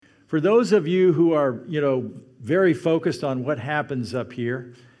For those of you who are, very focused on what happens up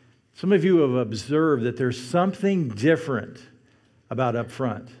here, some of you have observed that there's something different about up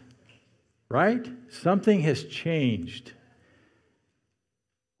front, right? Something has changed.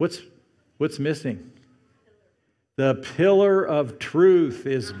 What's missing? The pillar of truth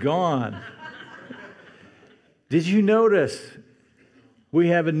is gone. Did you notice we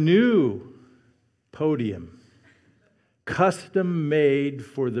have a new podium, custom made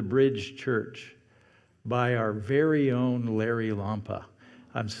for the Bridge Church by our very own Larry Lampa.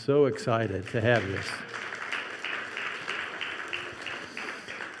 I'm so excited to have this.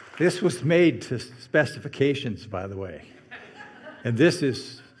 This was made to specifications, by the way. And this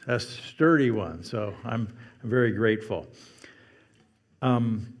is a sturdy one, so I'm very grateful.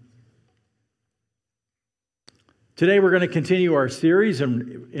 Today we're going to continue our series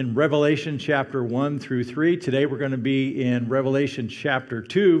in Revelation chapter 1 through 3. Today we're going to be in Revelation chapter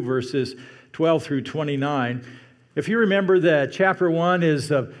 2, verses 12 through 29. If you remember that chapter 1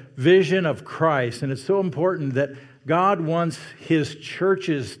 is a vision of Christ, and it's so important that God wants His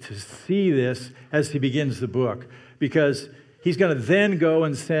churches to see this as He begins the book, because He's going to then go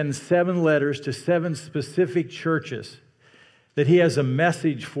and send 7 letters to 7 specific churches that He has a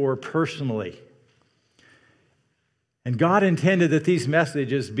message for personally. And God intended that these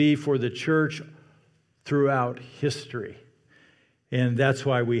messages be for the church throughout history. And that's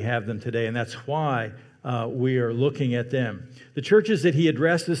why we have them today, and that's why we are looking at them. The churches that He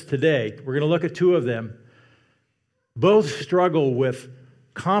addresses today, we're going to look at 2 of them, both struggle with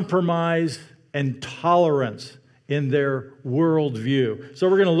compromise and tolerance in their worldview. So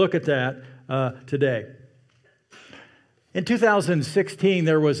we're going to look at that today. In 2016,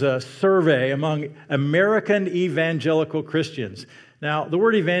 there was a survey among American evangelical Christians. Now, the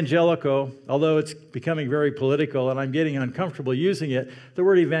word evangelical, although it's becoming very political and I'm getting uncomfortable using it, the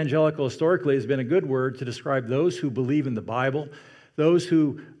word evangelical historically has been a good word to describe those who believe in the Bible, those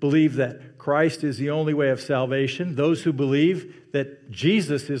who believe that Christ is the only way of salvation, those who believe that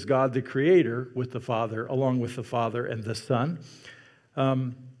Jesus is God the Creator with the Father, along with the Father and the Son.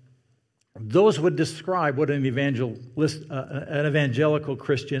 Those would describe what an evangelical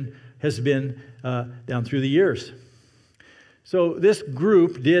Christian has been down through the years. So this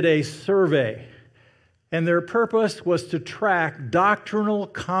group did a survey, and their purpose was to track doctrinal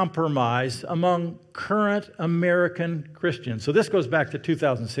compromise among current American Christians. So this goes back to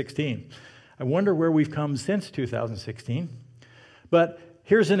 2016. I wonder where we've come since 2016. But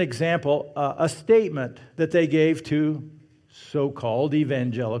here's an example, a statement that they gave to so-called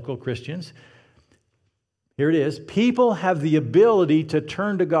evangelical Christians. Here it is. People have the ability to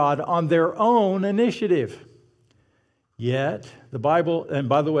turn to God on their own initiative. Yet, the Bible, and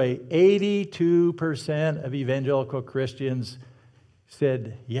by the way, 82% of evangelical Christians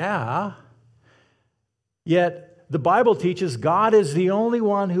said, yeah. Yet, the Bible teaches God is the only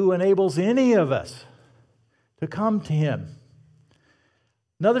one who enables any of us to come to Him.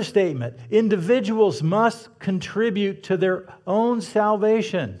 Another statement, individuals must contribute to their own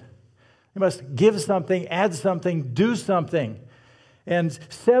salvation. They must give something, add something, do something. And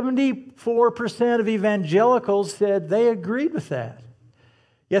 74% of evangelicals said they agreed with that.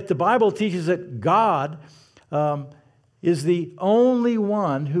 Yet the Bible teaches that God is the only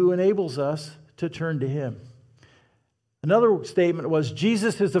one who enables us to turn to Him. Another statement was,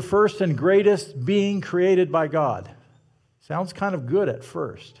 Jesus is the first and greatest being created by God. Sounds kind of good at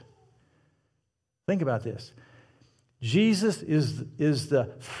first. Think about this. Jesus is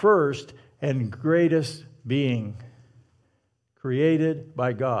the first and greatest being created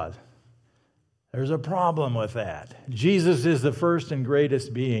by God. There's a problem with that. Jesus is the first and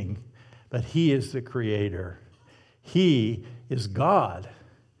greatest being, but He is the Creator. He is God.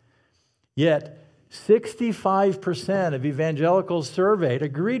 Yet 65% of evangelicals surveyed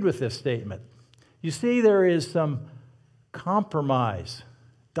agreed with this statement. You see, there is some compromise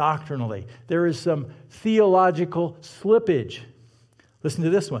doctrinally. There is some theological slippage. Listen to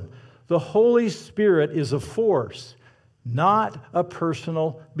this one. The Holy Spirit is a force, not a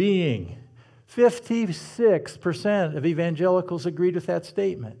personal being. 56% of evangelicals agreed with that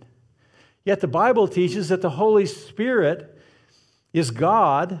statement. Yet the Bible teaches that the Holy Spirit is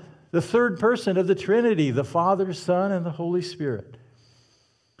God, the third person of the Trinity, the Father, Son, and the Holy Spirit.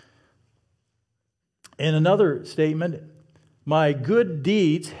 In another statement, my good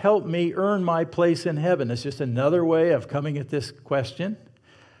deeds help me earn my place in heaven. It's just another way of coming at this question.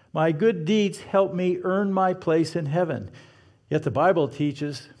 My good deeds help me earn my place in heaven. Yet the Bible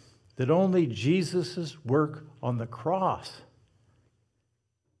teaches that only Jesus' work on the cross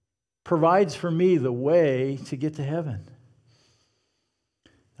provides for me the way to get to heaven.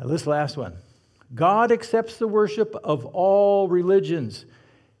 Now, this last one. God accepts the worship of all religions,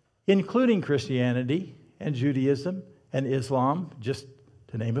 including Christianity and Judaism and Islam, just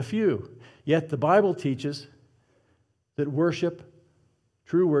to name a few. Yet the Bible teaches that worship,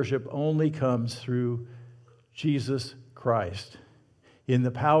 true worship, only comes through Jesus Christ in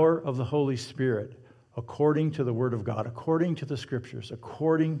the power of the Holy Spirit, according to the Word of God, according to the Scriptures,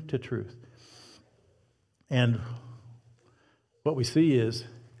 according to truth. And what we see is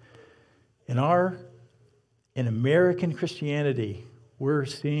in American Christianity, we're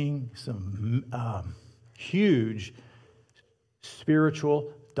seeing some huge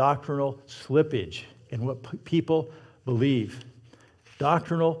spiritual, doctrinal slippage in what people believe.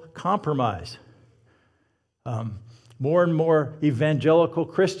 Doctrinal compromise. More and more evangelical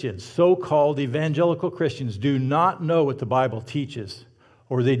Christians, so-called evangelical Christians, do not know what the Bible teaches,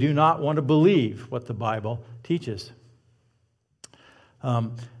 or they do not want to believe what the Bible teaches.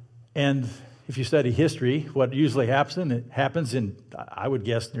 And if you study history, what usually happens in, I would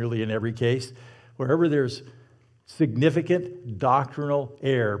guess, nearly in every case, wherever there's significant doctrinal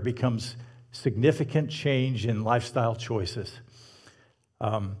error becomes significant change in lifestyle choices.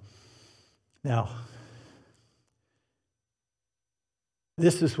 Now,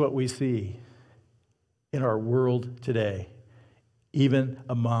 this is what we see in our world today, even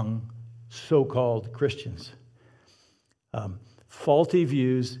among so-called Christians. Faulty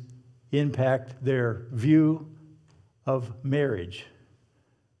views impact their view of marriage.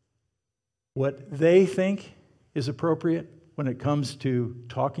 What they think is appropriate when it comes to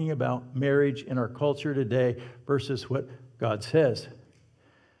talking about marriage in our culture today versus what God says.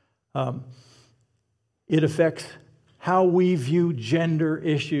 It affects how we view gender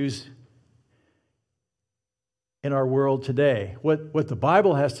issues in our world today. What the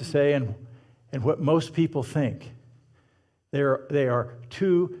Bible has to say and what most people think. They are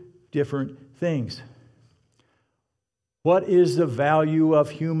two different things. What is the value of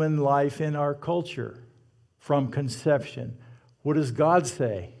human life in our culture from conception? What does God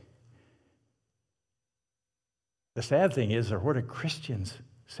say? The sad thing is, or what are Christians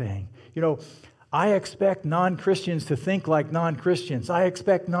saying? You know, I expect non-Christians to think like non-Christians. I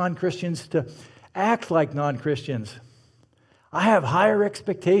expect non-Christians to act like non-Christians. I have higher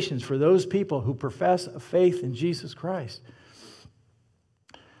expectations for those people who profess a faith in Jesus Christ.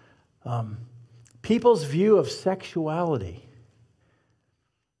 People's view of sexuality.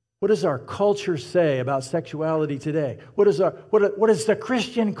 What does our culture say about sexuality today? What does the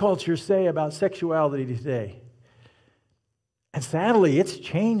Christian culture say about sexuality today? And sadly, it's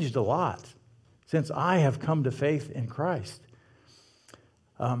changed a lot since I have come to faith in Christ.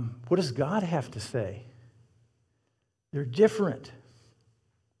 What does God have to say? They're different.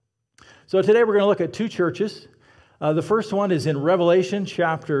 So today we're going to look at two churches. The first one is in Revelation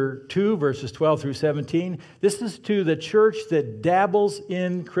chapter 2, verses 12 through 17. This is to the church that dabbles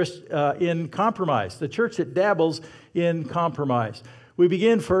in compromise, the church that dabbles in compromise. We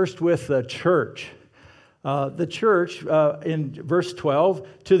begin first with the church. The church, in verse 12,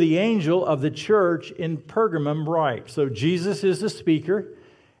 to the angel of the church in Pergamum write. So Jesus is the speaker,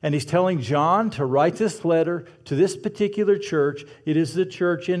 and he's telling John to write this letter to this particular church. It is the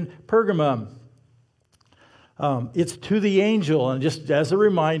church in Pergamum. It's to the angel, and just as a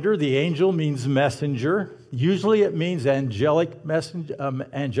reminder, the angel means messenger. Usually it means angelic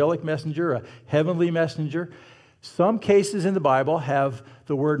messenger, a heavenly messenger. Some cases in the Bible have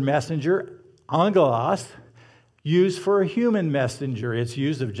the word messenger, angelos, used for a human messenger. It's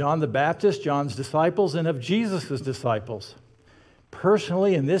used of John the Baptist, John's disciples, and of Jesus' disciples.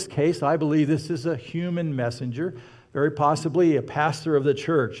 Personally, in this case, I believe this is a human messenger, very possibly a pastor of the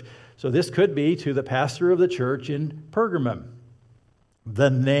church. So this could be to the pastor of the church in Pergamum.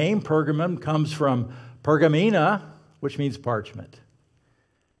 The name Pergamum comes from pergamena, which means parchment,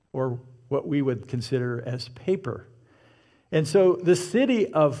 or what we would consider as paper. And so the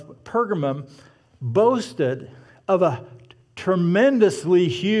city of Pergamum boasted of a tremendously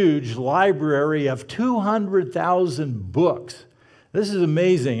huge library of 200,000 books. This is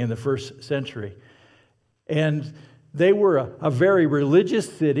amazing in the first century. And they were a very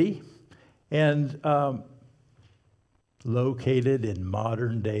religious city and located in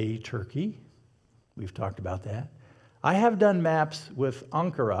modern-day Turkey. We've talked about that. I have done maps with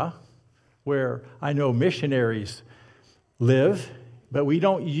Ankara, where I know missionaries live, but we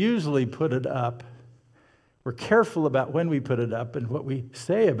don't usually put it up. We're careful about when we put it up and what we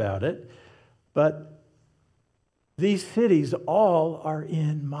say about it. But these cities all are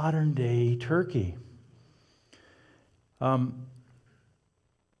in modern-day Turkey.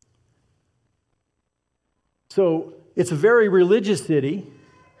 So it's a very religious city,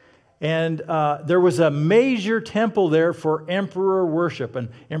 And there was a major temple there for emperor worship. And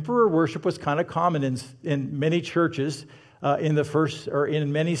emperor worship was kind of common in many churches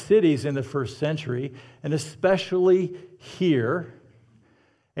in many cities in the first century, and especially here.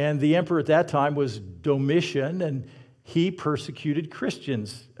 And the emperor at that time was Domitian, and he persecuted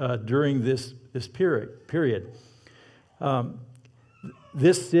Christians during this period.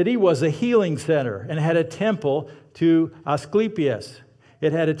 This city was a healing center and had a temple to Asclepius.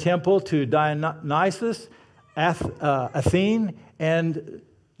 It had a temple to Dionysus, Athene, and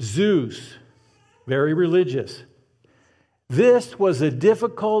Zeus. Very religious. This was a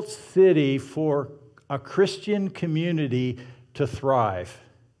difficult city for a Christian community to thrive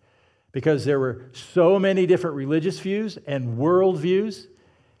because there were so many different religious views and worldviews,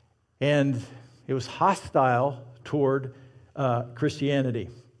 and it was hostile toward Christianity.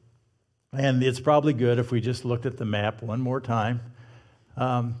 And it's probably good if we just looked at the map one more time.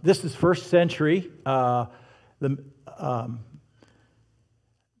 This is first century. That's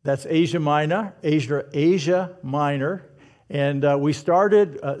Asia Minor. And we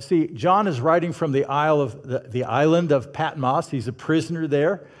started, John is writing from the island of Patmos. He's a prisoner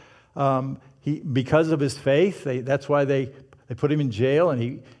there. Because of his faith, that's why they put him in jail, and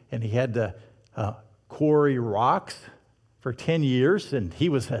he had to quarry rocks for 10 years, and he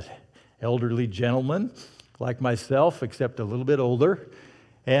was an elderly gentleman like myself, except a little bit older.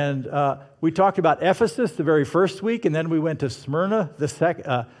 And we talked about Ephesus the very first week, and then we went to Smyrna, the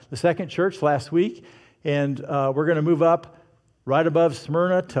second church last week, and we're going to move up right above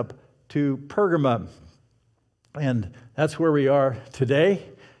Smyrna to Pergamum. And that's where we are today.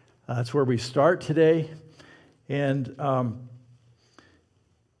 That's where we start today. And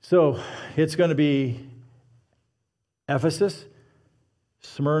so it's going to be Ephesus,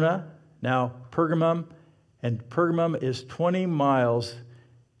 Smyrna, now Pergamum, and Pergamum is 20 miles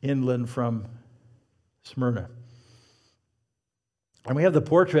inland from Smyrna. And we have the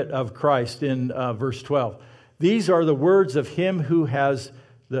portrait of Christ in verse 12. These are the words of him who has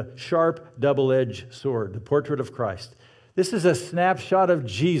the sharp double-edged sword, the portrait of Christ. This is a snapshot of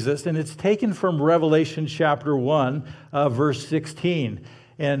Jesus, and it's taken from Revelation chapter 1, verse 16.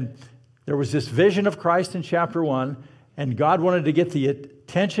 And there was this vision of Christ in chapter 1, and God wanted to get the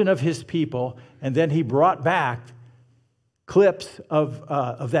attention of his people, and then he brought back clips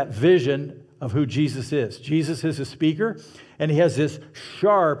of that vision of who Jesus is. Jesus is a speaker, and he has this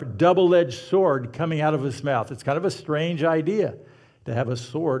sharp, double-edged sword coming out of his mouth. It's kind of a strange idea to have a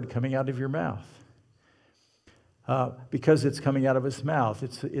sword coming out of your mouth. Because it's coming out of his mouth.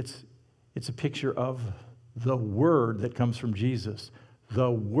 It's a picture of the Word that comes from Jesus, the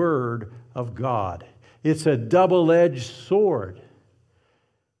Word of God. It's a double-edged sword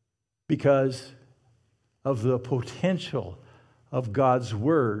because of the potential of God's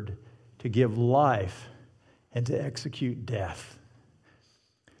Word to give life and to execute death.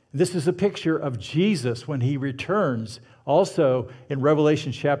 This is a picture of Jesus when he returns. Also in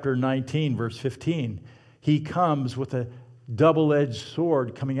Revelation chapter 19, verse 15, he comes with a double-edged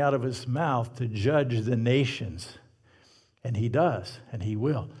sword coming out of his mouth to judge the nations. And he does, and he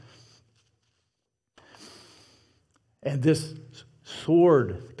will. And this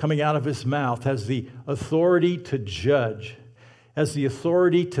sword coming out of his mouth has the authority to judge, has the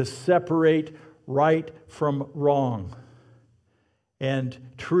authority to separate right from wrong and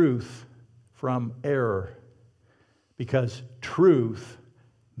truth from error, because truth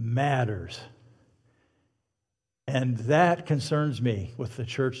matters. And that concerns me with the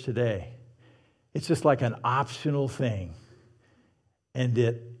church today. It's just like an optional thing, and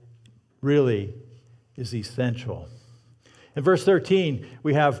it really is essential. In verse 13,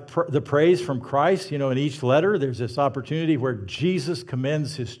 we have the praise from Christ. In each letter, there's this opportunity where Jesus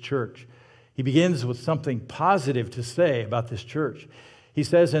commends his church. He begins with something positive to say about this church. He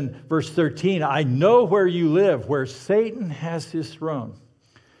says in verse 13, I know where you live, where Satan has his throne.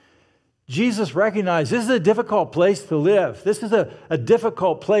 Jesus recognized this is a difficult place to live. This is a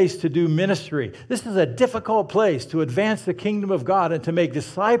difficult place to do ministry. This is a difficult place to advance the kingdom of God and to make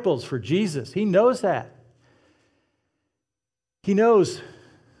disciples for Jesus. He knows that. He knows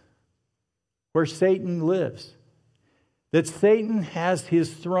where Satan lives, that Satan has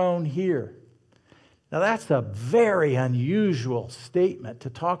his throne here. Now that's a very unusual statement to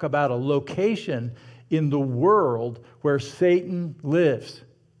talk about a location in the world where Satan lives.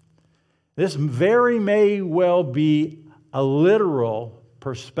 This very may well be a literal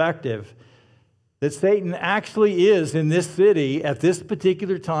perspective that Satan actually is in this city at this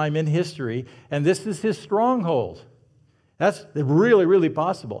particular time in history, and this is his stronghold. That's really, really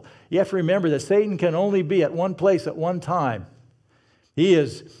possible. You have to remember that Satan can only be at one place at one time. He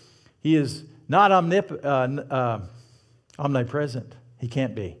is He is not omnipresent. He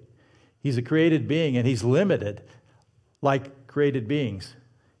can't be. He's a created being, and he's limited like created beings.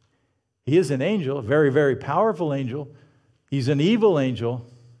 He is an angel, a very, very powerful angel. He's an evil angel,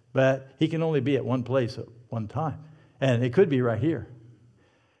 but he can only be at one place at one time. And it could be right here.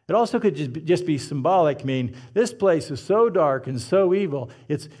 It also could just be symbolic, mean this place is so dark and so evil,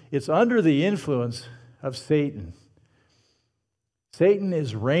 it's under the influence of Satan. Satan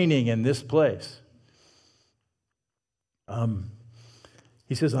is reigning in this place.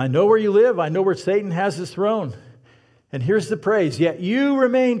 He says, I know where you live. I know where Satan has his throne. And here's the praise. Yet you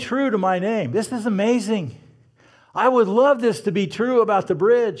remain true to my name. This is amazing. I would love this to be true about the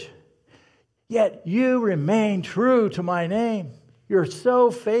bridge. Yet you remain true to my name. You're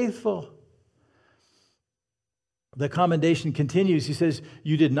so faithful. The commendation continues. He says,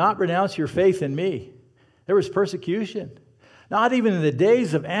 you did not renounce your faith in me. There was persecution. Not even in the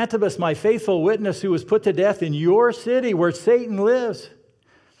days of Antipas, my faithful witness, who was put to death in your city where Satan lives.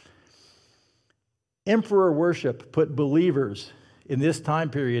 Emperor worship put believers in this time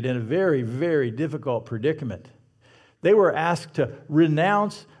period in a very, very difficult predicament. They were asked to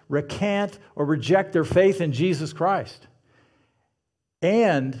renounce, recant, or reject their faith in Jesus Christ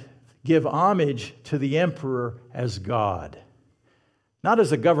and give homage to the emperor as God. Not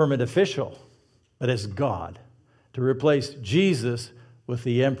as a government official, but as God. To replace Jesus with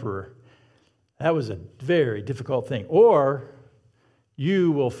the emperor. That was a very difficult thing. Or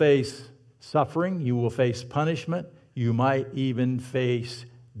you will face suffering, you will face punishment, you might even face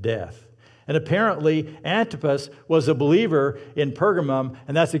death. And apparently Antipas was a believer in Pergamum,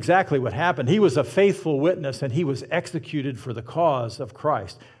 and that's exactly what happened. He was a faithful witness, and he was executed for the cause of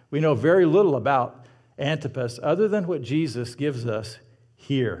Christ. We know very little about Antipas other than what Jesus gives us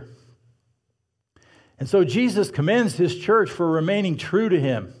here. And so Jesus commends his church for remaining true to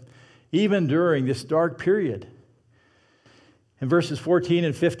him, even during this dark period. In verses 14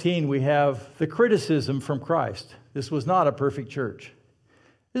 and 15, we have the criticism from Christ. This was not a perfect church.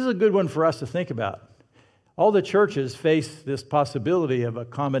 This is a good one for us to think about. All the churches face this possibility of a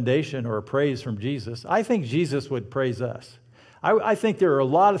commendation or a praise from Jesus. I think Jesus would praise us. I think there are a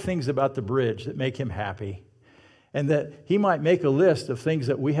lot of things about the bridge that make him happy, and that he might make a list of things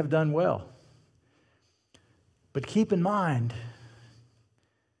that we have done well. But keep in mind,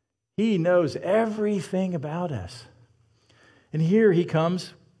 he knows everything about us. And here he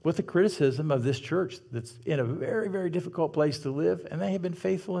comes with a criticism of this church that's in a very, very difficult place to live, and they have been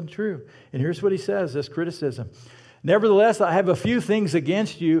faithful and true. And here's what he says, this criticism. Nevertheless, I have a few things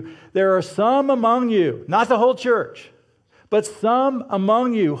against you. There are some among you, not the whole church, but some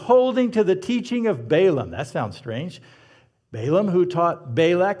among you holding to the teaching of Balaam. That sounds strange. Balaam, who taught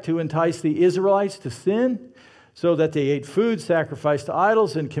Balak to entice the Israelites to sin, so that they ate food sacrificed to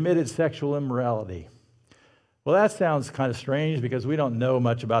idols and committed sexual immorality. Well, that sounds kind of strange because we don't know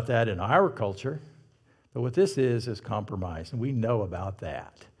much about that in our culture. But what this is compromise, and we know about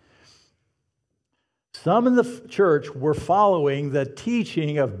that. Some in the church were following the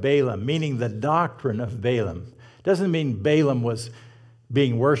teaching of Balaam, meaning the doctrine of Balaam. Doesn't mean Balaam was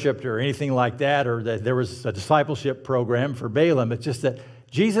being worshipped or anything like that, or that there was a discipleship program for Balaam. It's just that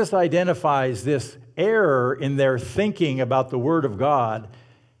Jesus identifies this error in their thinking about the Word of God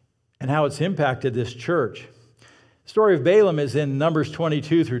and how it's impacted this church. The story of Balaam is in Numbers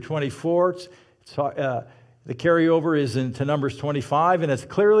 22 through 24. The carryover is into Numbers 25, and it's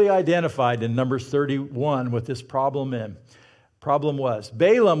clearly identified in Numbers 31 with this problem in. Problem was,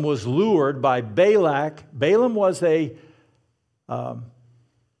 Balaam was lured by Balak. Balaam was a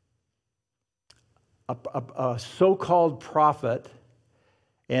so-called prophet.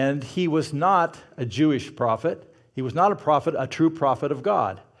 And he was not a Jewish prophet. He was not a prophet, a true prophet of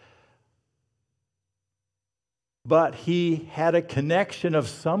God. But he had a connection of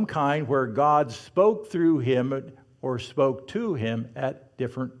some kind where God spoke through him or spoke to him at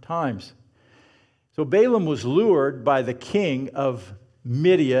different times. So Balaam was lured by the king of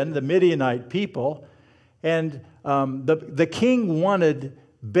Midian, the Midianite people, and the king wanted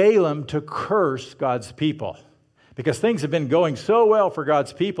Balaam to curse God's people. Because things have been going so well for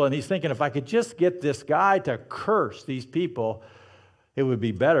God's people, and he's thinking, if I could just get this guy to curse these people, it would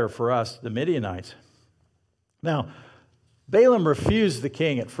be better for us, the Midianites. Now, Balaam refused the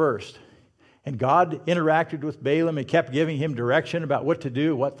king at first, and God interacted with Balaam and kept giving him direction about what to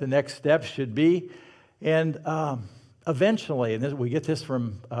do, what the next steps should be. And eventually, and we get this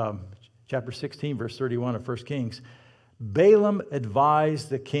from chapter 16, verse 31 of 1 Kings, Balaam advised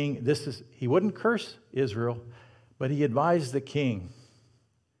the king, he wouldn't curse Israel, but he advised the king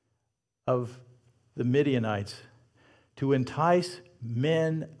of the Midianites to entice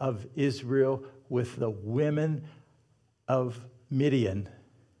men of Israel with the women of Midian.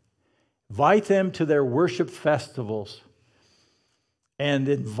 Invite them to their worship festivals and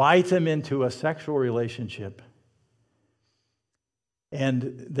invite them into a sexual relationship.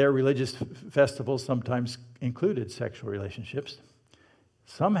 And their religious festivals sometimes included sexual relationships.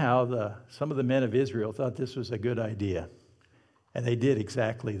 Somehow, some of the men of Israel thought this was a good idea. And they did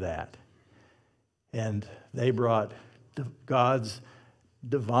exactly that. And they brought God's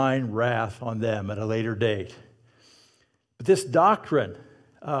divine wrath on them at a later date. But this doctrine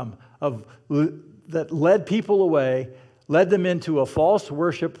that led people away, led them into a false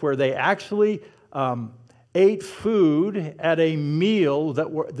worship where they actually ate food at a meal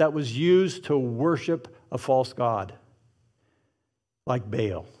that was used to worship a false god, like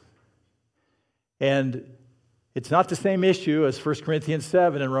Baal. And it's not the same issue as 1 Corinthians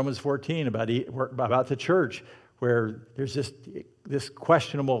 7 and Romans 14 about the church, where there's this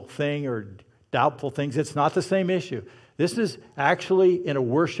questionable thing or doubtful things. It's not the same issue. This is actually in a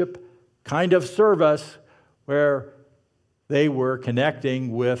worship kind of service where they were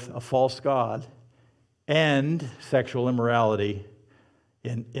connecting with a false god and sexual immorality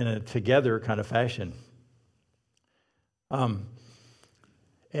in a together kind of fashion.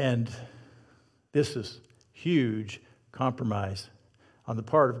 And this is huge compromise on the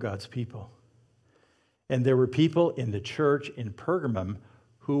part of God's people. And there were people in the church in Pergamum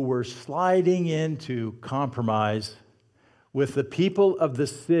who were sliding into compromise with the people of the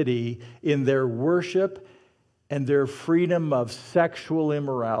city in their worship and their freedom of sexual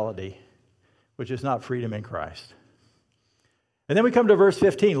immorality, which is not freedom in Christ. And then we come to verse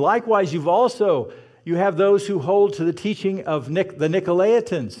 15. Likewise, you have those who hold to the teaching of the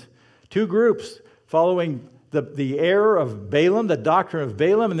Nicolaitans, two groups following the error of Balaam, the doctrine of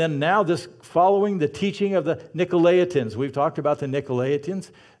Balaam, and then now this following the teaching of the Nicolaitans. We've talked about the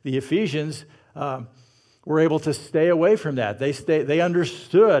Nicolaitans. The Ephesians were able to stay away from that. They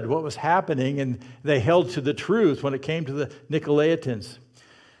understood what was happening, and they held to the truth when it came to the Nicolaitans.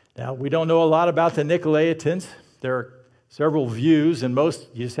 Now, we don't know a lot about the Nicolaitans. There are several views, and most,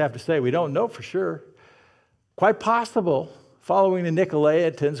 you just have to say, we don't know for sure. Quite possible, following the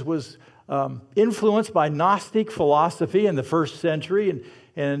Nicolaitans was influenced by Gnostic philosophy in the first century,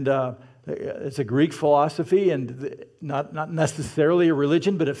 and it's a Greek philosophy, and not necessarily a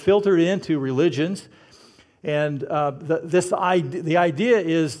religion, but it filtered into religions. And the idea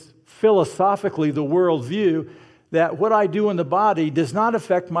is philosophically the worldview that what I do in the body does not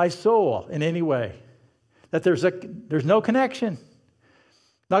affect my soul in any way. That there's no connection.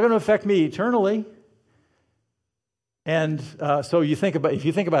 Not going to affect me eternally. And so if you think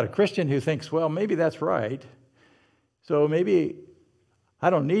about a Christian who thinks, well, maybe that's right. So maybe I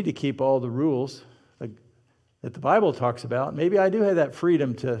don't need to keep all the rules that the Bible talks about. Maybe I do have that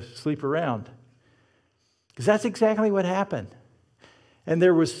freedom to sleep around. Because that's exactly what happened. And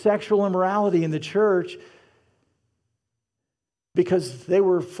there was sexual immorality in the church because they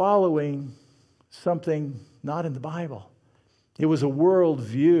were following something not in the Bible. It was a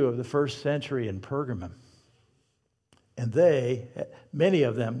worldview of the first century in Pergamum. And many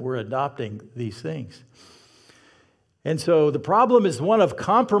of them were adopting these things. And so the problem is one of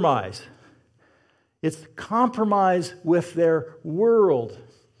compromise. It's compromise with their world.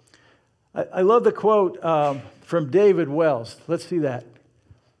 I love the quote from David Wells. Let's see that.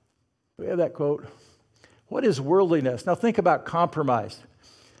 We have that quote. What is worldliness? Now think about compromise.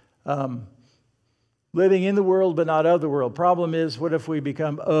 Living in the world but not of the world. Problem is, what if we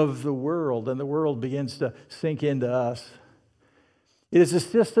become of the world and the world begins to sink into us? It is a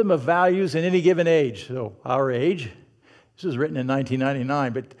system of values in any given age. So our age, this was written in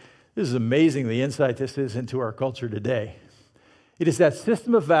 1999, but this is amazing the insight this is into our culture today. It is that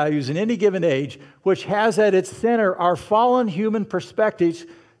system of values in any given age which has at its center our fallen human perspective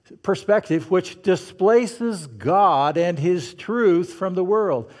which displaces God and His truth from the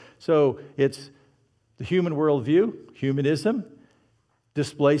world. So it's the human worldview, humanism,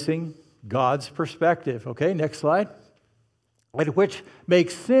 displacing God's perspective. Okay, next slide. Which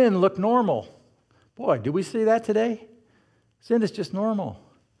makes sin look normal. Boy, do we see that today? Sin is just normal.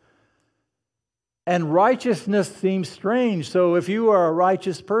 And righteousness seems strange. So if you are a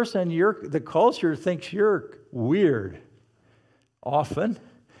righteous person, the culture thinks you're weird. Often.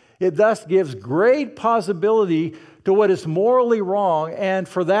 It thus gives great plausibility to what is morally wrong, and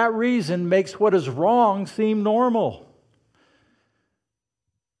for that reason makes what is wrong seem normal.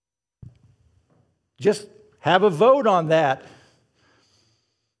 Just have a vote on that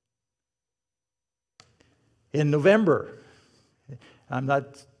in November. I'm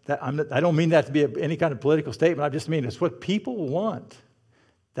not I don't mean that to be any kind of political statement. I just mean it's what people want.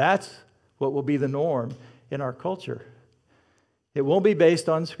 That's what will be the norm in our culture. It won't be based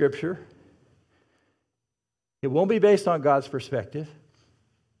on Scripture. It won't be based on God's perspective.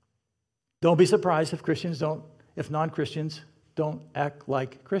 Don't be surprised if non-Christians don't act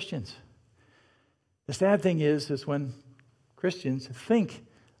like Christians. The sad thing is when Christians think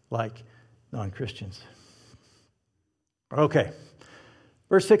like non-Christians. Okay.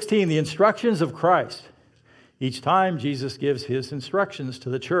 Verse 16, the instructions of Christ. Each time Jesus gives his instructions to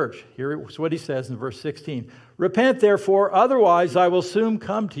the church. Here's what he says in verse 16. Repent, therefore, otherwise I will soon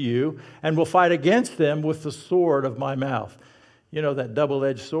come to you and will fight against them with the sword of my mouth. You know, that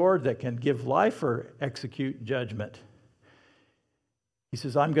double-edged sword that can give life or execute judgment. He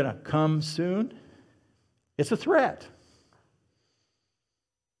says, I'm going to come soon. It's a threat.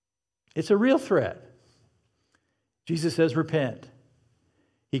 It's a real threat. Jesus says, repent.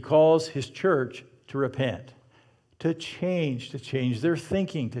 He calls his church to repent, to change their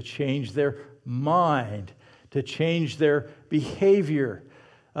thinking, to change their mind, to change their behavior,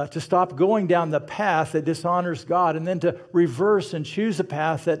 to stop going down the path that dishonors God, and then to reverse and choose a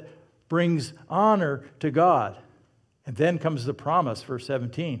path that brings honor to God. And then comes the promise, verse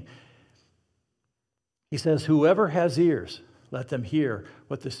 17. He says, whoever has ears, let them hear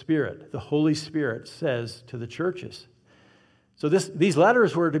what the Holy Spirit says to the churches. So these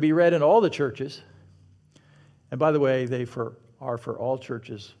letters were to be read in all the churches. And by the way, they are for all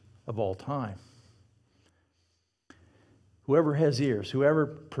churches of all time. Whoever has ears, whoever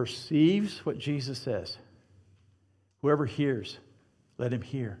perceives what Jesus says, whoever hears, let him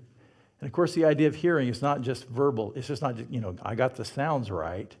hear. And of course, the idea of hearing is not just verbal. It's just not, I got the sounds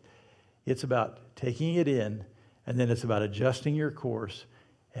right. It's about taking it in, and then it's about adjusting your course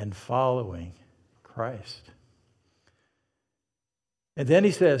and following Christ. And then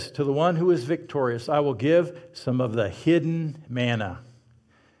he says, to the one who is victorious, I will give some of the hidden manna.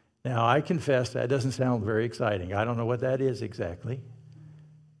 Now, I confess that doesn't sound very exciting. I don't know what that is exactly.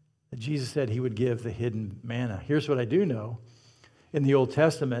 But Jesus said he would give the hidden manna. Here's what I do know. In the Old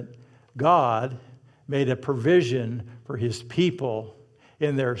Testament, God made a provision for his people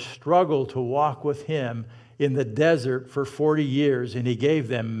in their struggle to walk with him in the desert for 40 years, and he gave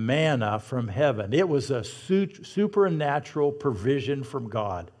them manna from heaven. It was a supernatural provision from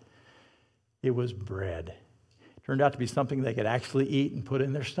God. It was bread. It turned out to be something they could actually eat and put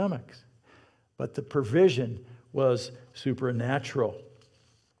in their stomachs. But the provision was supernatural.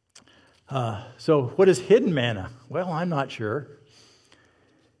 So what is hidden manna? Well, I'm not sure.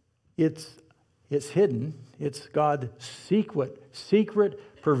 It's hidden. It's God's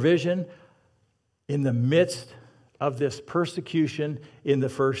secret provision in the midst of this persecution in the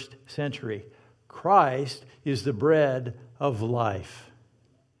first century. Christ is the bread of life.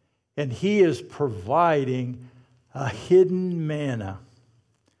 And he is providing a hidden manna.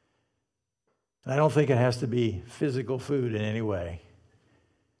 I don't think it has to be physical food in any way.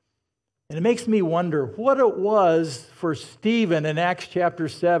 And it makes me wonder what it was for Stephen in Acts chapter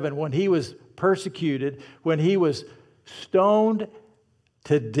 7 when he was persecuted, when he was stoned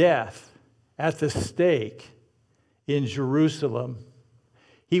to death at the stake in Jerusalem.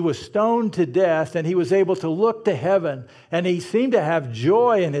 He was stoned to death, and he was able to look to heaven, and he seemed to have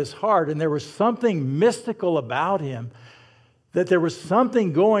joy in his heart, and there was something mystical about him, that there was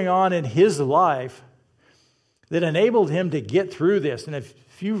something going on in his life that enabled him to get through this. And if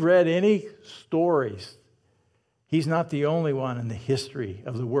you've read any stories, he's not the only one in the history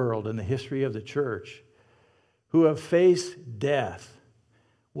of the world, in the history of the church, who have faced death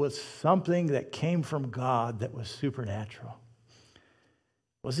with something that came from God that was supernatural.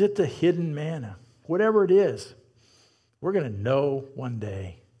 Was it the hidden manna? Whatever it is, we're going to know one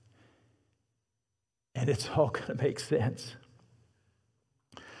day. And it's all going to make sense.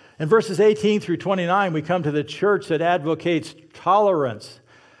 In verses 18 through 29, we come to the church that advocates tolerance.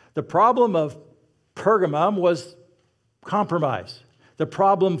 The problem of Pergamum was compromise. The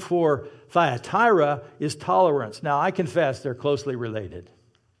problem for Thyatira is tolerance. Now, I confess they're closely related.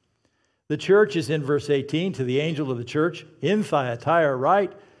 The church is in verse 18 to the angel of the church in Thyatira,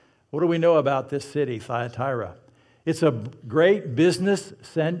 right? What do we know about this city, Thyatira? It's a great business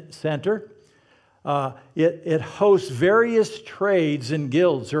center. It hosts various trades and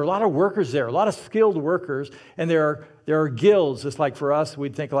guilds. There are a lot of workers there, a lot of skilled workers, and there are guilds. It's like for us,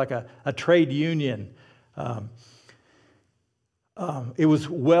 we'd think like a trade union. It was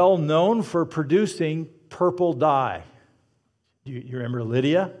well known for producing purple dye. You remember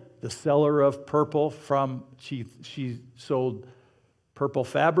Lydia, the seller of purple she sold purple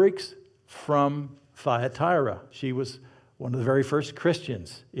fabrics from Thyatira. She was one of the very first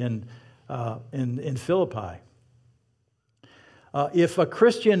Christians in Philippi. If a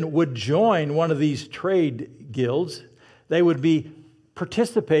Christian would join one of these trade guilds, they would be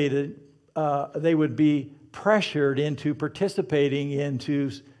they would be pressured into participating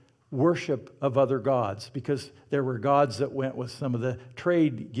into worship of other gods, because there were gods that went with some of the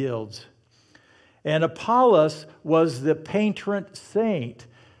trade guilds. And Apollos was the patron saint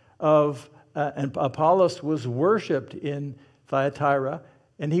of, and Apollos was worshipped in Thyatira,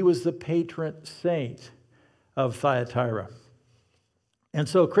 and he was the patron saint of Thyatira. And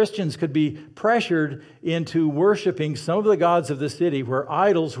so Christians could be pressured into worshiping some of the gods of the city where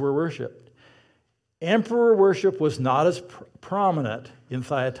idols were worshipped. Emperor worship was not as prominent in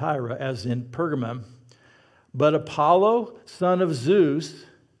Thyatira as in Pergamum, but Apollo, son of Zeus,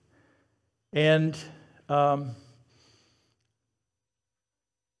 and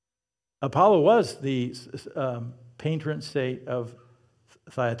Apollo was the patron saint of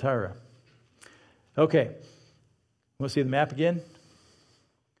Thyatira. Okay, want to see the map again?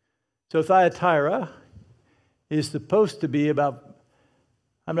 So Thyatira is supposed to be about,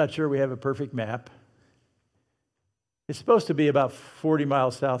 I'm not sure we have a perfect map. It's supposed to be about 40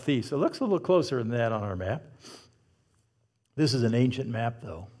 miles southeast. It looks a little closer than that on our map. This is an ancient map,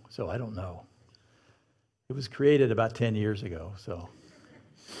 though, so I don't know. It was created about 10 years ago, so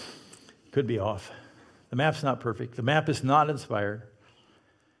could be off. The map's not perfect. The map is not inspired.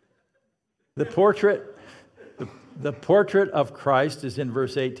 The portrait of Christ is in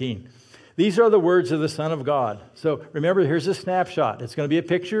verse 18. These are the words of the Son of God. So remember, here's a snapshot. It's going to be a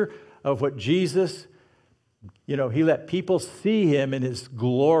picture of what Jesus, he let people see him in his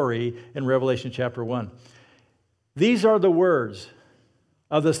glory in Revelation chapter 1. These are the words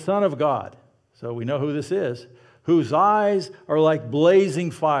of the Son of God. So we know who this is. Whose eyes are like blazing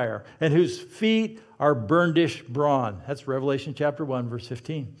fire, and whose feet are burnished bronze. That's Revelation chapter 1, verse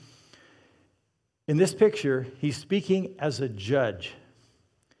 15. In this picture, he's speaking as a judge.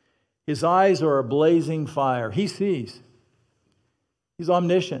 His eyes are a blazing fire. He sees. He's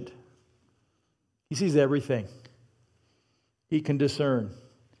omniscient. He sees everything. He can discern.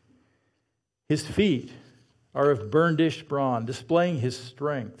 His feet are of burnished bronze, displaying his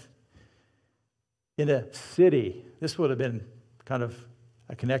strength. In a city, this would have been kind of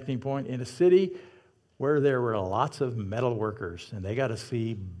a connecting point, in a city where there were lots of metal workers, and they got to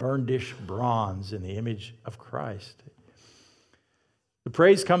see burnished bronze in the image of Christ. The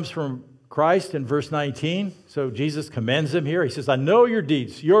praise comes from Christ in verse 19. So Jesus commends him here. He says, I know your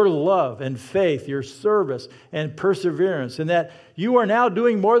deeds, your love and faith, your service and perseverance, and that you are now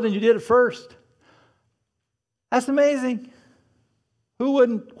doing more than you did at first. That's amazing.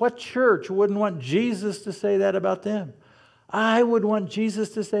 What church wouldn't want Jesus to say that about them? I would want Jesus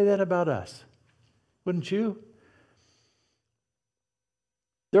to say that about us. Wouldn't you?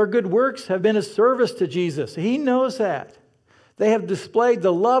 Their good works have been a service to Jesus. He knows that. They have displayed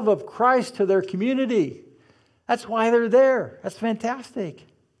the love of Christ to their community. That's why they're there. That's fantastic.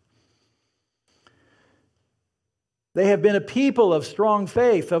 They have been a people of strong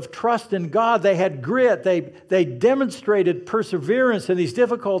faith, of trust in God. They had grit. They demonstrated perseverance in these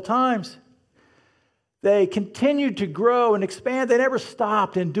difficult times. They continued to grow and expand. They never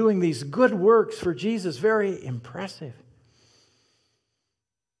stopped in doing these good works for Jesus. Very impressive.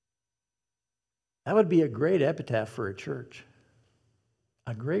 That would be a great epitaph for a church.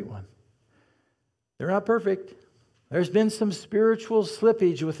 A great one. They're not perfect. There's been some spiritual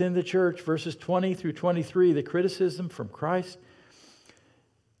slippage within the church, verses 20 through 23, the criticism from Christ.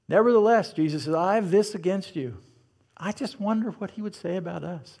 Nevertheless, Jesus says, I have this against you. I just wonder what he would say about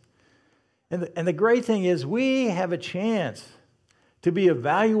us. And the great thing is we have a chance to be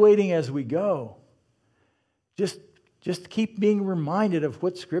evaluating as we go. Just keep being reminded of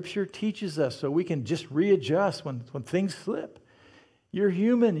what Scripture teaches us so we can just readjust when things slip. You're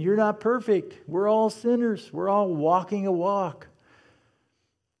human. You're not perfect. We're all sinners. We're all walking a walk.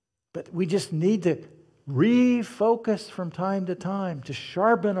 But we just need to refocus from time to time, to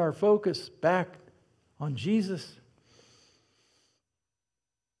sharpen our focus back on Jesus.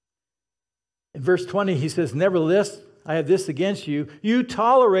 In verse 20, he says, nevertheless, I have this against you. You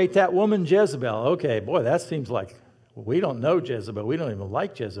tolerate that woman Jezebel. Okay, boy, that seems like, we don't know Jezebel. We don't even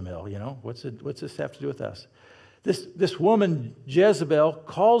like Jezebel, What's this have to do with us? This woman, Jezebel,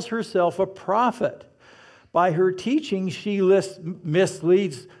 calls herself a prophet. By her teaching, she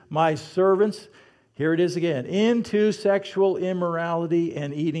misleads my servants, here it is again, into sexual immorality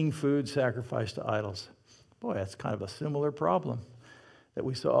and eating food sacrificed to idols. Boy, that's kind of a similar problem that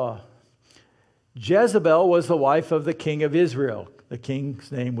we saw. Jezebel was the wife of the king of Israel. The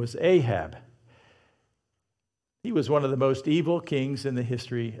king's name was Ahab. He was one of the most evil kings in the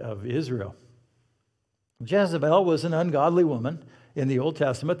history of Israel. Jezebel was an ungodly woman in the Old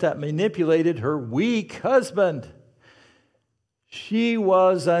Testament that manipulated her weak husband. She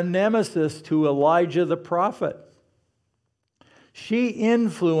was a nemesis to Elijah the prophet. She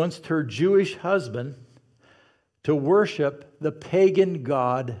influenced her Jewish husband to worship the pagan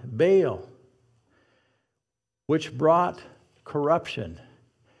god Baal, which brought corruption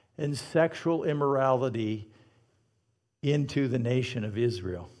and sexual immorality into the nation of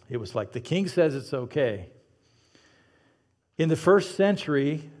Israel. It was like the king says it's okay. In the first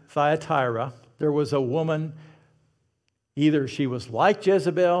century, Thyatira, there was a woman, either she was like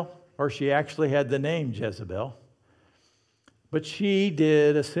Jezebel or she actually had the name Jezebel. But she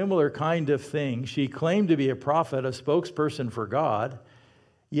did a similar kind of thing. She claimed to be a prophet, a spokesperson for God,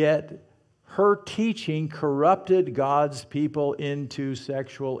 yet her teaching corrupted God's people into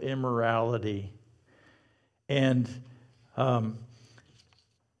sexual immorality. And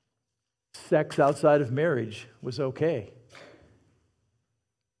sex outside of marriage was okay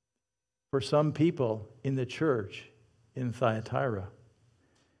for some people in the church in Thyatira.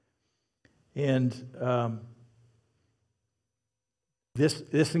 And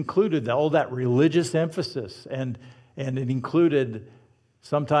this included all that religious emphasis, and it included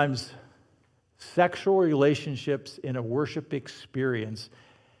sometimes sexual relationships in a worship experience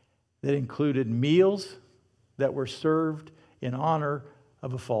that included meals that were served in honor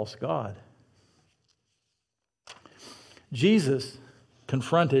of a false god. Jesus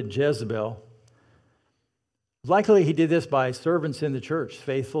confronted Jezebel. Likely he did this by servants in the church,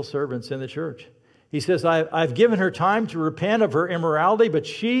 faithful servants in the church. He says, I've given her time to repent of her immorality, but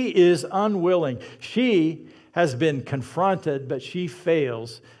she is unwilling. She has been confronted, but she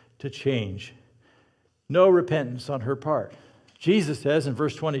fails to change. No repentance on her part. Jesus says in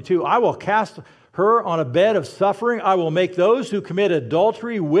verse 22, I will cast her on a bed of suffering. I will make those who commit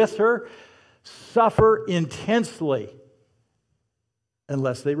adultery with her suffer intensely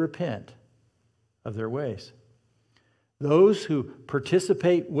unless they repent of their ways. Those who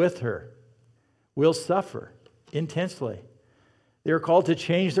participate with her will suffer intensely. They are called to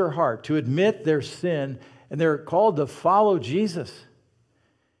change their heart, to admit their sin, and they're called to follow Jesus.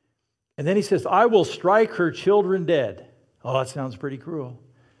 And then he says, I will strike her children dead. Oh, that sounds pretty cruel.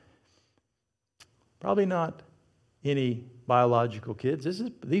 Probably not any biological kids.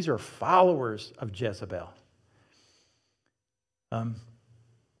 These are followers of Jezebel.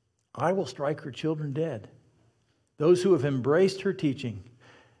 I will strike her children dead. Those who have embraced her teaching.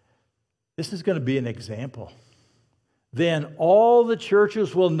 This is going to be an example. Then all the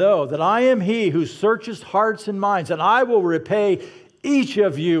churches will know that I am he who searches hearts and minds, and I will repay each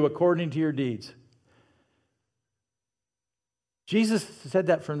of you according to your deeds. Jesus said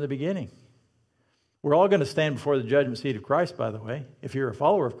that from the beginning. We're all going to stand before the judgment seat of Christ, by the way. If you're a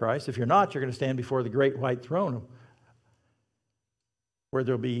follower of Christ, if you're not, you're going to stand before the great white throne where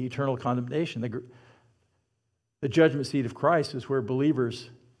there'll be eternal condemnation. The judgment seat of Christ is where believers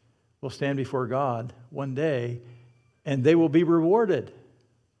will stand before God one day, and they will be rewarded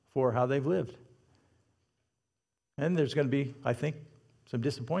for how they've lived. And there's going to be, I think, some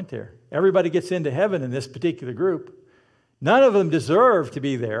disappointment there. Everybody gets into heaven in this particular group. None of them deserve to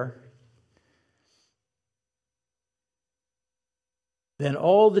be there. Then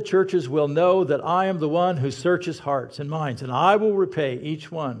all the churches will know that I am the one who searches hearts and minds, and I will repay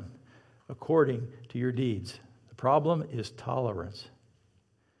each one according to your deeds. The problem is tolerance.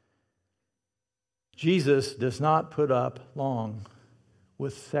 Jesus does not put up long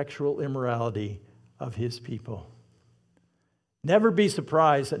with sexual immorality of his people. Never be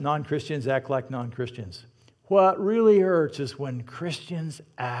surprised that non-Christians act like non-Christians. What really hurts is when Christians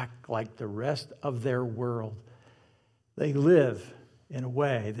act like the rest of their world. They live in a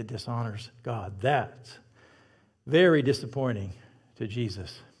way that dishonors God. That's very disappointing to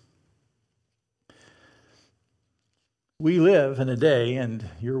Jesus. We live in a day, and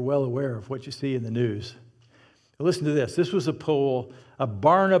you're well aware of what you see in the news. Listen to this. This was a poll, a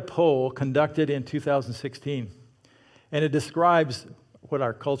Barna poll conducted in 2016. And it describes what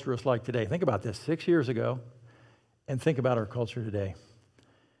our culture is like today. Think about this, 6 years ago, and think about our culture today.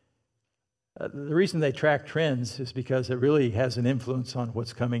 The reason they track trends is because it really has an influence on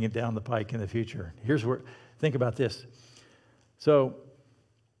what's coming down the pike in the future. Think about this. So,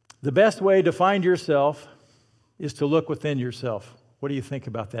 the best way to find yourself is to look within yourself. What do you think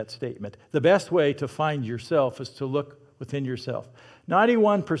about that statement? The best way to find yourself is to look within yourself.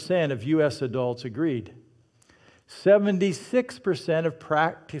 91% of U.S. adults agreed. 76% of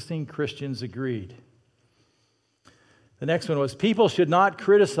practicing Christians agreed. The next one was, people should not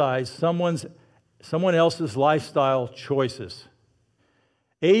criticize someone's someone else's lifestyle choices.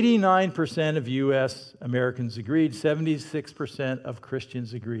 89% of U.S. Americans agreed. 76% of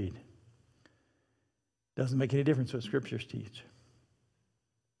Christians agreed. Doesn't make any difference what scriptures teach.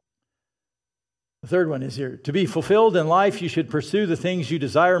 The third one is here. To be fulfilled in life, you should pursue the things you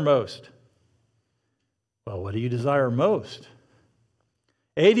desire most. Well, what do you desire most?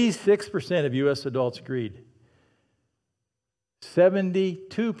 86% of U.S. adults agreed.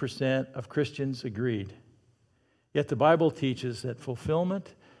 72% of Christians agreed. Yet the Bible teaches that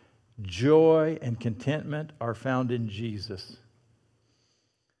fulfillment, joy, and contentment are found in Jesus.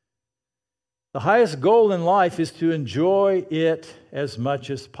 The highest goal in life is to enjoy it as much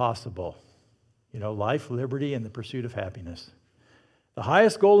as possible. You know, life, liberty, and the pursuit of happiness. The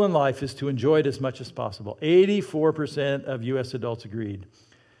highest goal in life is to enjoy it as much as possible. 84% of U.S. adults agreed.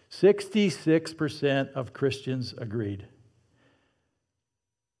 66% of Christians agreed.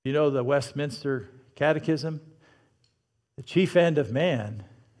 You know the Westminster Catechism? The chief end of man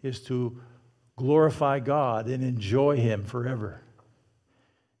is to glorify God and enjoy Him forever.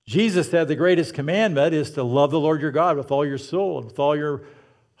 Jesus said the greatest commandment is to love the Lord your God with all your soul, and with all your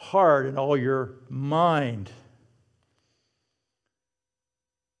heart, and all your mind.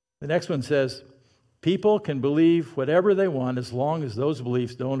 The next one says, people can believe whatever they want as long as those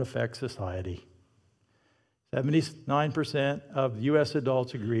beliefs don't affect society. 79% of U.S.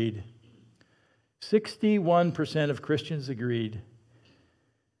 adults agreed. 61% of Christians agreed.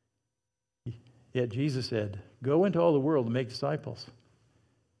 Yet Jesus said, go into all the world and make disciples.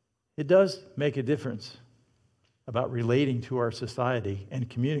 It does make a difference about relating to our society and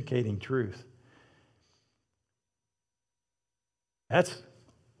communicating truth. That's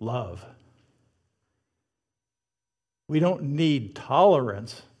love. We don't need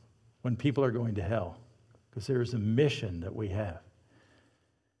tolerance when people are going to hell, because there is a mission that we have.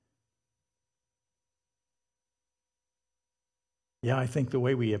 Yeah, I think the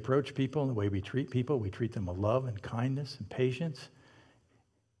way we approach people and the way we treat people, we treat them with love and kindness and patience.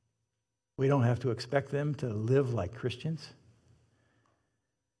 We don't have to expect them to live like Christians.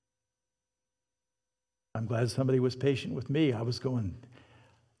 I'm glad somebody was patient with me. I was going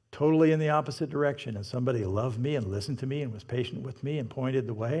totally in the opposite direction, and somebody loved me and listened to me and was patient with me and pointed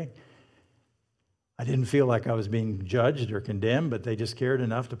the way. I didn't feel like I was being judged or condemned, but they just cared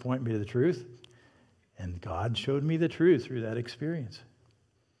enough to point me to the truth. And God showed me the truth through that experience.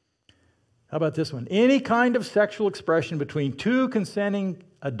 How about this one? Any kind of sexual expression between two consenting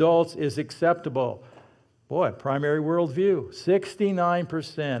adults is acceptable. Boy, primary worldview.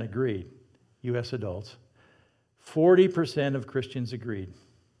 69% agreed, U.S. adults. 40% of Christians agreed.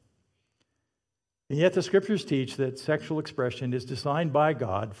 And yet the scriptures teach that sexual expression is designed by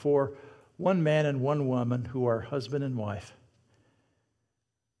God for one man and one woman who are husband and wife.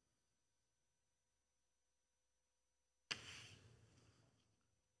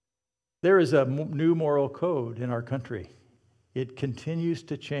 There is a new moral code in our country. It continues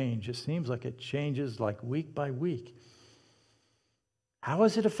to change. It seems like it changes like week by week. How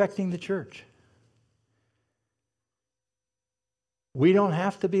is it affecting the church? We don't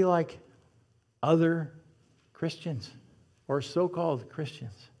have to be like other Christians or so-called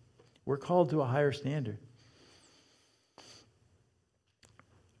Christians. We're called to a higher standard.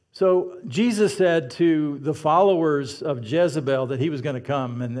 So Jesus said to the followers of Jezebel that he was going to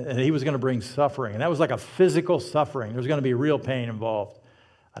come and he was going to bring suffering. And that was like a physical suffering. There was going to be real pain involved.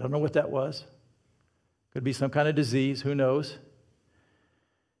 I don't know what that was. Could be some kind of disease. Who knows?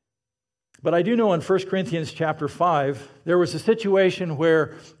 But I do know in 1 Corinthians chapter 5, there was a situation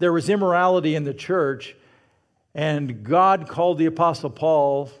where there was immorality in the church, and God called the Apostle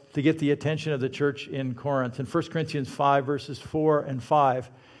Paul to get the attention of the church in Corinth. In 1 Corinthians 5, verses 4 and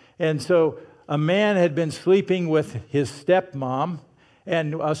 5. And so a man had been sleeping with his stepmom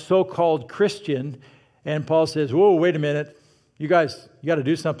and a so-called Christian. And Paul says, whoa, wait a minute. You guys, you got to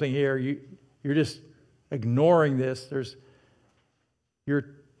do something here. You're just ignoring this.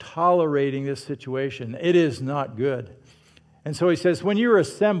 You're tolerating this situation. It is not good. And so he says, when you're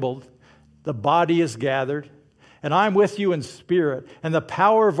assembled, the body is gathered, and I'm with you in spirit, and the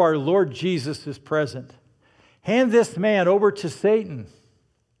power of our Lord Jesus is present. Hand this man over to Satan.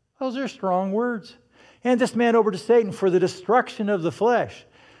 Those are strong words. Hand this man over to Satan for the destruction of the flesh.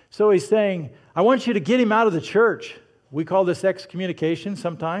 So he's saying, I want you to get him out of the church. We call this excommunication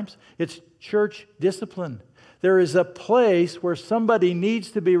sometimes. It's church discipline. There is a place where somebody needs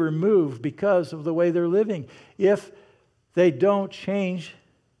to be removed because of the way they're living. If they don't change,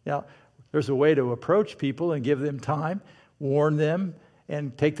 now there's a way to approach people and give them time, warn them,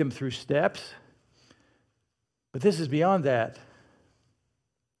 and take them through steps. But this is beyond that.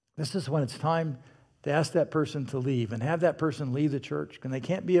 This is when it's time to ask that person to leave and have that person leave the church, and they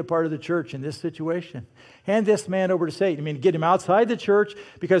can't be a part of the church in this situation. Hand this man over to Satan. I mean, get him outside the church,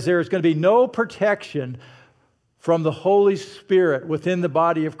 because there is going to be no protection from the Holy Spirit within the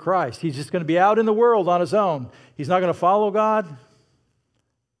body of Christ. He's just going to be out in the world on his own. He's not going to follow God.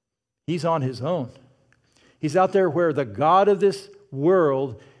 He's on his own. He's out there where the God of this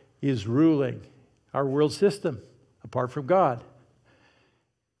world is ruling our world system apart from God.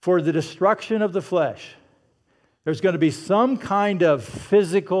 For the destruction of the flesh, there's going to be some kind of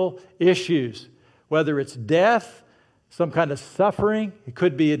physical issues, whether it's death, some kind of suffering, it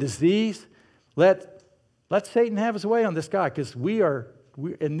could be a disease. Let Satan have his way on this guy, because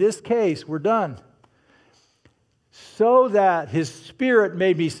in this case, we're done. So that his spirit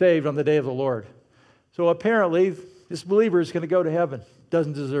may be saved on the day of the Lord. So apparently, this believer is going to go to heaven.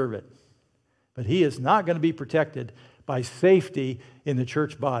 Doesn't deserve it. But he is not going to be protected by safety in the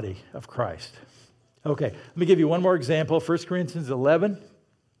church body of Christ. Okay, let me give you one more example. 1 Corinthians 11.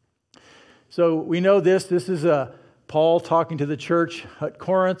 So we know this. This is Paul talking to the church at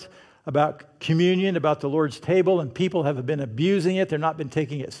Corinth about communion, about the Lord's table, and people have been abusing it. They've not been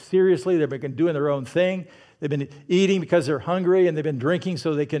taking it seriously. They've been doing their own thing. They've been eating because they're hungry, and they've been drinking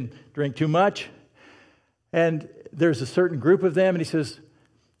so they can drink too much. And there's a certain group of them, and he says,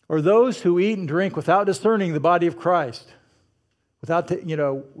 or those who eat and drink without discerning the body of Christ, without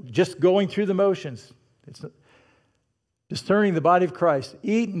just going through the motions. It's discerning the body of Christ,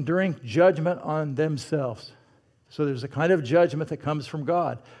 eat and drink judgment on themselves. So there's a kind of judgment that comes from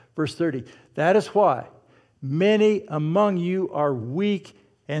God. Verse 30, that is why many among you are weak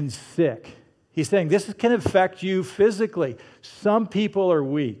and sick. He's saying this can affect you physically. Some people are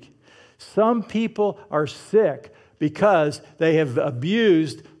weak. Some people are sick because they have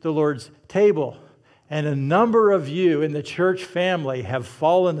abused the Lord's table. And a number of you in the church family have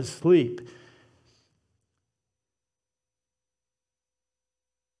fallen asleep.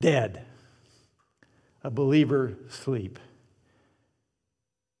 Dead. A believer sleep.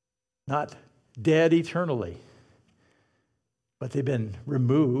 Not dead eternally, but they've been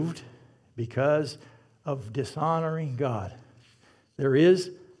removed because of dishonoring God. There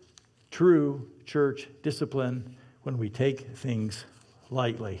is true church discipline when we take things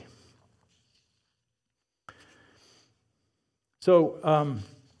lightly. So,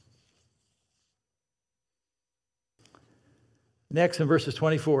 next in verses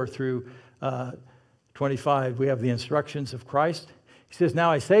 24 through 25, we have the instructions of Christ. He says,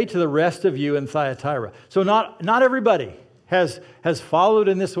 now I say to the rest of you in Thyatira. So not everybody has followed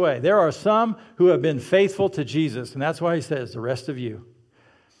in this way. There are some who have been faithful to Jesus, and that's why he says, the rest of you.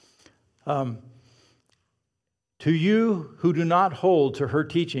 To you who do not hold to her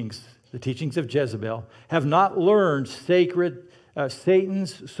teachings, the teachings of Jezebel, have not learned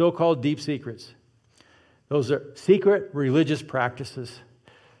Satan's so-called deep secrets. Those are secret religious practices.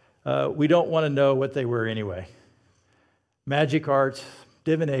 We don't want to know what they were anyway. Magic arts,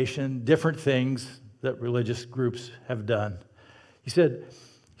 divination, different things that religious groups have done. He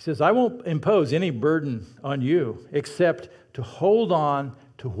says, I won't impose any burden on you except to hold on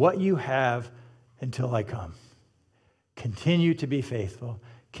to what you have until I come. Continue to be faithful.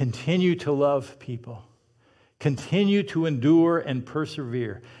 Continue to love people. Continue to endure and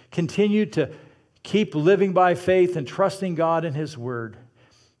persevere. Continue to keep living by faith and trusting God and His Word.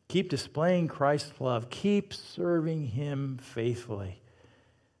 Keep displaying Christ's love. Keep serving Him faithfully.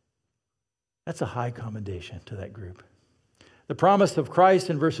 That's a high commendation to that group. The promise of Christ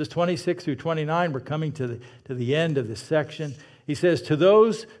in verses 26 through 29, we're coming to the end of this section. He says, to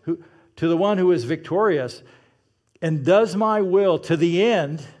the one who is victorious and does my will to the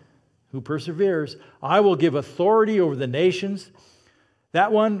end, who perseveres, I will give authority over the nations.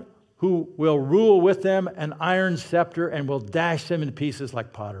 That one who will rule with them an iron scepter and will dash them in pieces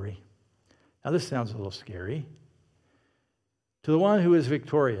like pottery. Now this sounds a little scary. To the one who is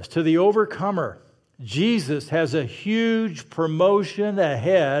victorious, to the overcomer, Jesus has a huge promotion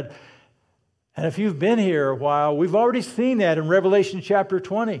ahead. And if you've been here a while, we've already seen that in Revelation chapter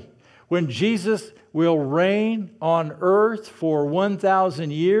 20, when Jesus will reign on earth for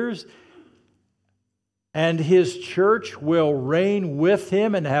 1,000 years, and His church will reign with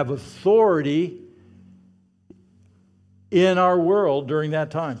Him and have authority in our world during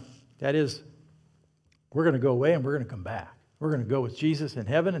that time. That is, we're going to go away and we're going to come back. We're going to go with Jesus in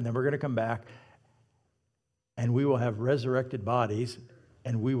heaven, and then we're going to come back, and we will have resurrected bodies,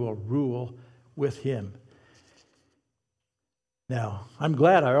 and we will rule with Him. Now, I'm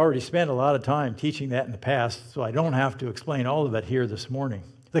glad I already spent a lot of time teaching that in the past, so I don't have to explain all of it here this morning.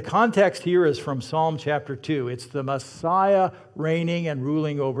 The context here is from Psalm chapter 2. It's the Messiah reigning and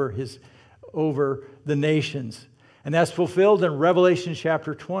ruling over over the nations. And that's fulfilled in Revelation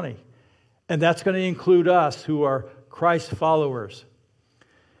chapter 20. And that's going to include us who are Christ followers.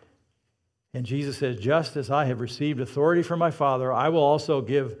 And Jesus says, just as I have received authority from my Father, I will also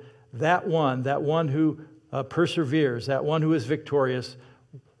give that one who perseveres, that one who is victorious,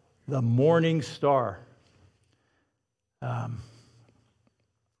 the morning star.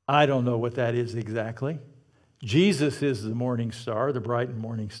 I don't know what that is exactly. Jesus is the morning star, the bright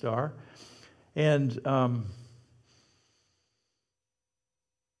morning star. And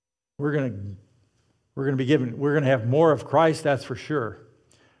we're going to have more of Christ, that's for sure.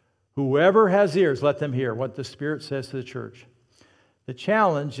 Whoever has ears, let them hear what the Spirit says to the church. The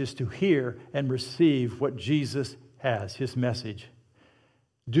challenge is to hear and receive what Jesus has, his message.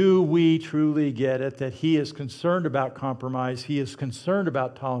 Do we truly get it that he is concerned about compromise, he is concerned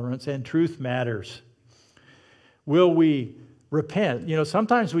about tolerance, and truth matters? Will we repent?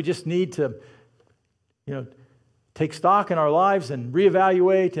 Sometimes we just need to, take stock in our lives and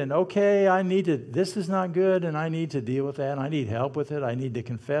reevaluate and, this is not good and I need to deal with that. And I need help with it. I need to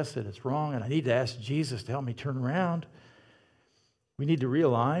confess that it's wrong and I need to ask Jesus to help me turn around. We need to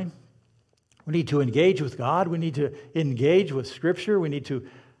realign. We need to engage with God. We need to engage with Scripture. We need to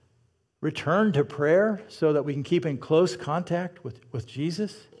return to prayer so that we can keep in close contact with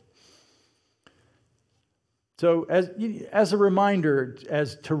Jesus. So as a reminder,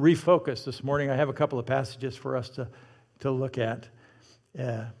 as to refocus this morning, I have a couple of passages for us to look at.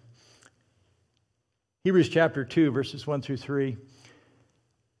 Hebrews chapter 2, verses 1 through 3.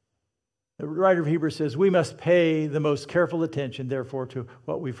 The writer of Hebrews says, we must pay the most careful attention, therefore, to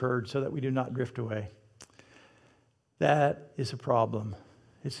what we've heard so that we do not drift away. That is a problem.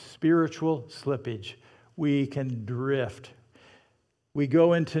 It's spiritual slippage. We can drift. We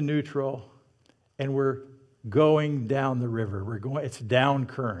go into neutral and we're going down the river. It's down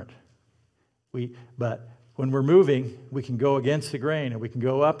current. But when we're moving, we can go against the grain and we can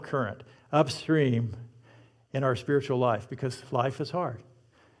go up current, upstream in our spiritual life because life is hard.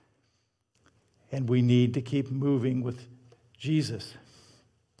 And we need to keep moving with Jesus.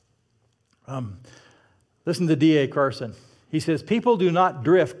 Listen to D.A. Carson. He says, people do not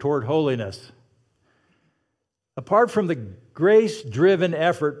drift toward holiness. Apart from the grace-driven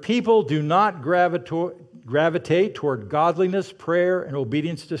effort, people do not gravitate toward godliness, prayer, and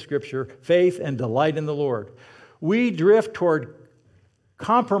obedience to Scripture, faith, and delight in the Lord. We drift toward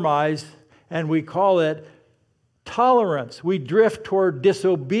compromise, and we call it tolerance. We drift toward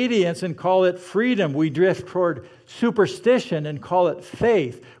disobedience and call it freedom. We drift toward superstition and call it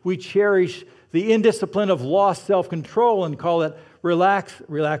faith. We cherish the indiscipline of lost self-control and call it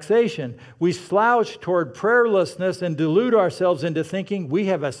relaxation. We slouch toward prayerlessness and delude ourselves into thinking we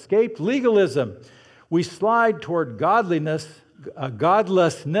have escaped legalism. We slide toward godlessness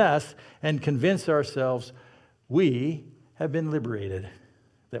and convince ourselves we have been liberated,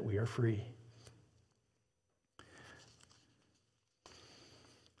 that we are free.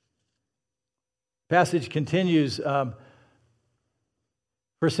 Passage continues, for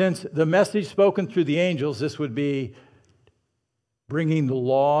since the message spoken through the angels, this would be bringing the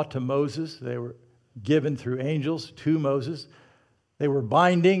law to Moses. They were given through angels to Moses. They were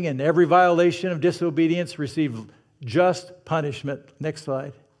binding, and every violation of disobedience received just punishment. Next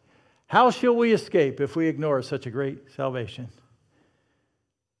slide. How shall we escape if we ignore such a great salvation?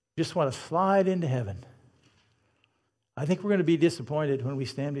 Just want to slide into heaven. I think we're going to be disappointed when we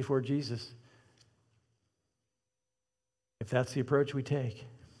stand before Jesus, if that's the approach we take.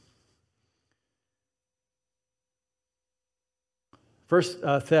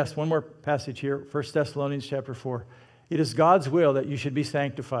 One more passage here, 1 Thessalonians chapter 4. It is God's will that you should be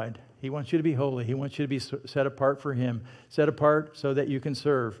sanctified. He wants you to be holy. He wants you to be set apart for Him, set apart so that you can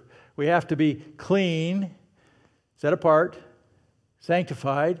serve. We have to be clean, set apart,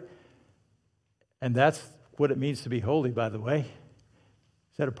 sanctified, and that's what it means to be holy, by the way,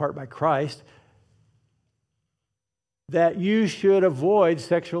 set apart by Christ, that you should avoid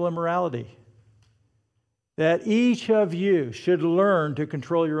sexual immorality. That each of you should learn to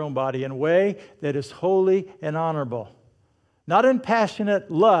control your own body in a way that is holy and honorable. Not in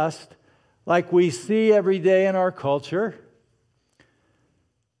passionate lust like we see every day in our culture.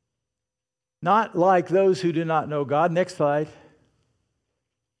 Not like those who do not know God. Next slide.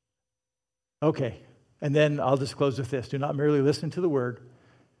 Okay, and then I'll just close with this. Do not merely listen to the word,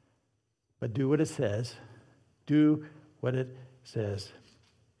 but do what it says. Do what it says.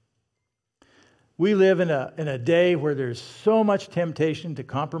 We live in a day where there's so much temptation to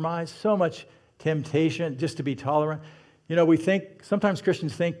compromise, so much temptation just to be tolerant. Sometimes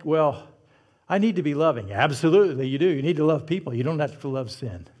Christians think, well, I need to be loving. Absolutely, you do. You need to love people. You don't have to love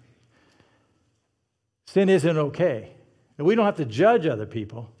sin. Sin isn't okay. And we don't have to judge other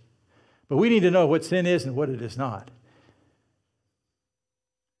people, but we need to know what sin is and what it is not.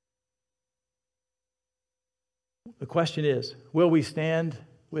 The question is, will we stand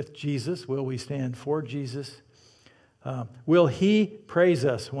with Jesus? Will we stand for Jesus? Will He praise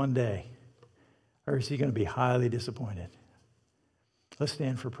us one day? Or is He going to be highly disappointed? Let's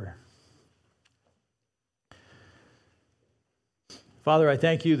stand for prayer. Father, I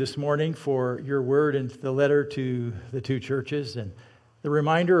thank you this morning for your word and the letter to the two churches and the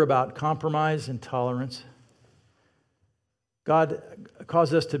reminder about compromise and tolerance. God,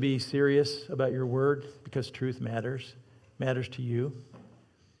 cause us to be serious about your word because truth matters to you.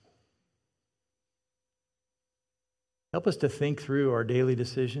 Help us to think through our daily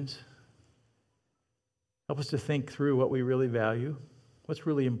decisions. Help us to think through what we really value. What's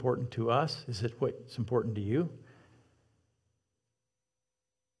really important to us? Is it what's important to you?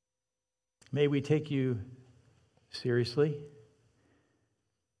 May we take you seriously.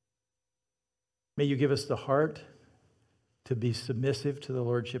 May you give us the heart to be submissive to the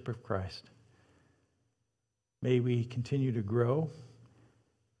Lordship of Christ. May we continue to grow.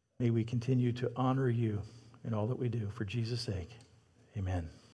 May we continue to honor you in all that we do. For Jesus' sake, amen.